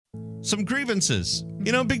some grievances.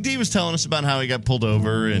 You know, Big D was telling us about how he got pulled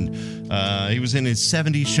over, and he was in his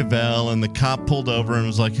 70s Chevelle, and the cop pulled over and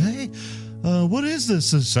was like, hey, what is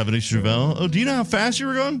this, a 70s Chevelle? Oh, do you know how fast you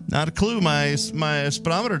were going? Not a clue. My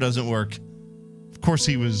speedometer doesn't work. Of course,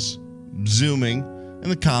 he was zooming,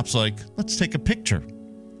 and the cop's like, let's take a picture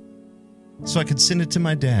so I could send it to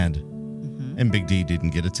my dad. Mm-hmm. And Big D didn't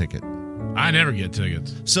get a ticket. I never get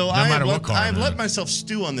tickets. So I've let myself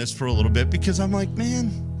stew on this for a little bit because I'm like,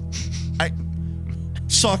 man, I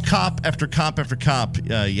saw cop after cop after cop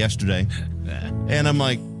yesterday, and I'm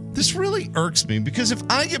like, this really irks me because if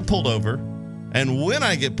I get pulled over, and when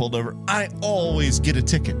I get pulled over, I always get a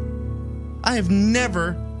ticket. I have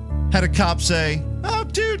never had a cop say, oh,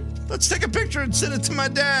 dude, let's take a picture and send it to my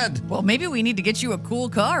dad. Well, maybe we need to get you a cool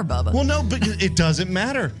car, Bubba. Well, no, but it doesn't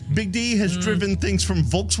matter. Big D has driven things from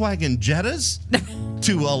Volkswagen Jettas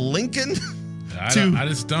to a Lincoln. I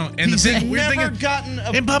just don't. And he's the thing, never gotten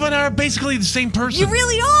a... And Bubba and I are basically the same person. You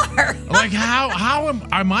really are. Like, how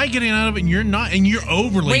am I getting out of it and you're not? And you're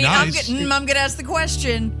overly nice. I'm going to ask the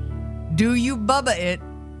question. Do you Bubba it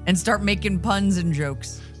and start making puns and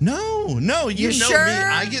jokes? No, you know sure? me.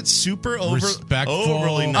 I get super respectful.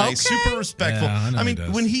 overly nice, Okay. super respectful. Yeah, I mean,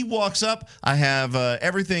 when he walks up, I have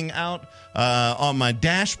everything out on my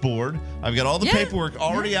dashboard. I've got all the paperwork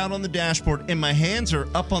already out on the dashboard, and my hands are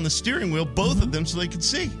up on the steering wheel, both of them, so they can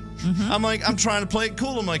see. Mm-hmm. I'm like, I'm trying to play it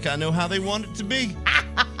cool. I'm like, I know how they want it to be.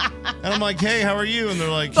 And I'm like, hey, how are you? And they're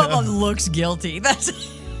like, Bubba looks guilty.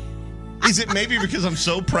 Is it maybe because I'm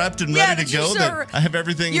so prepped and ready to go that I have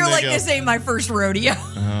everything? You're like, this ain't my first rodeo.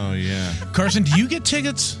 Oh, yeah. Carson, do you get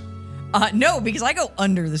tickets? No, because I go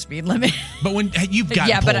under the speed limit. But when you've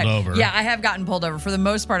gotten pulled over. Yeah, I have gotten pulled over. For the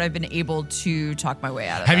most part, I've been able to talk my way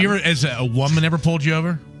out of it. Have you ever, as a woman, ever pulled you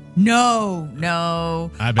over? No.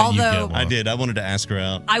 I bet you get one. I did. I wanted to ask her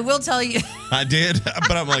out. I will tell you. I did,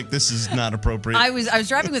 but I'm like, this is not appropriate. I was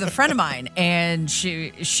driving with a friend of mine, and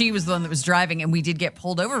she was the one that was driving, and we did get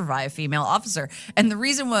pulled over by a female officer. And the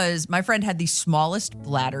reason was my friend had the smallest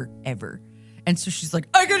bladder ever. And so she's like,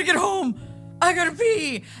 I gotta get home. I gotta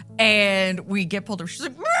pee. And we get pulled over. She's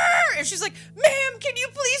like, Murr! And she's like, ma'am, can you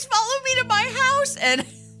please follow me to my house? And I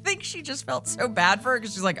think she just felt so bad for her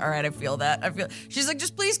because she's like, all right, I feel that. She's like,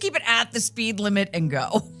 just please keep it at the speed limit and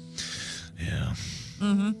go. Yeah.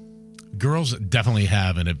 Mm-hmm. Girls definitely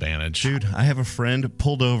have an advantage. Dude, I have a friend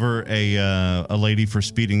pulled over a lady for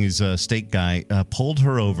speeding. He's a state guy. Pulled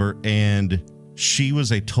her over, and she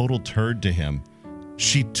was a total turd to him.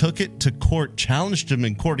 She took it to court, challenged him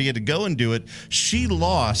in court. He had to go and do it. She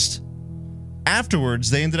lost. Afterwards,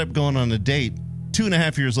 they ended up going on a date.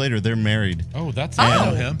 2.5 years later, they're married. Oh, that's I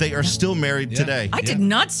know him. They are still married today. I did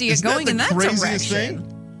not see it going in that craziest direction.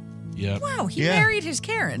 Thing? Yep. Wow, he married his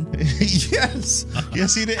Karen. Yes,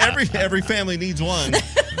 he did. Every family needs one.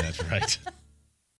 That's right.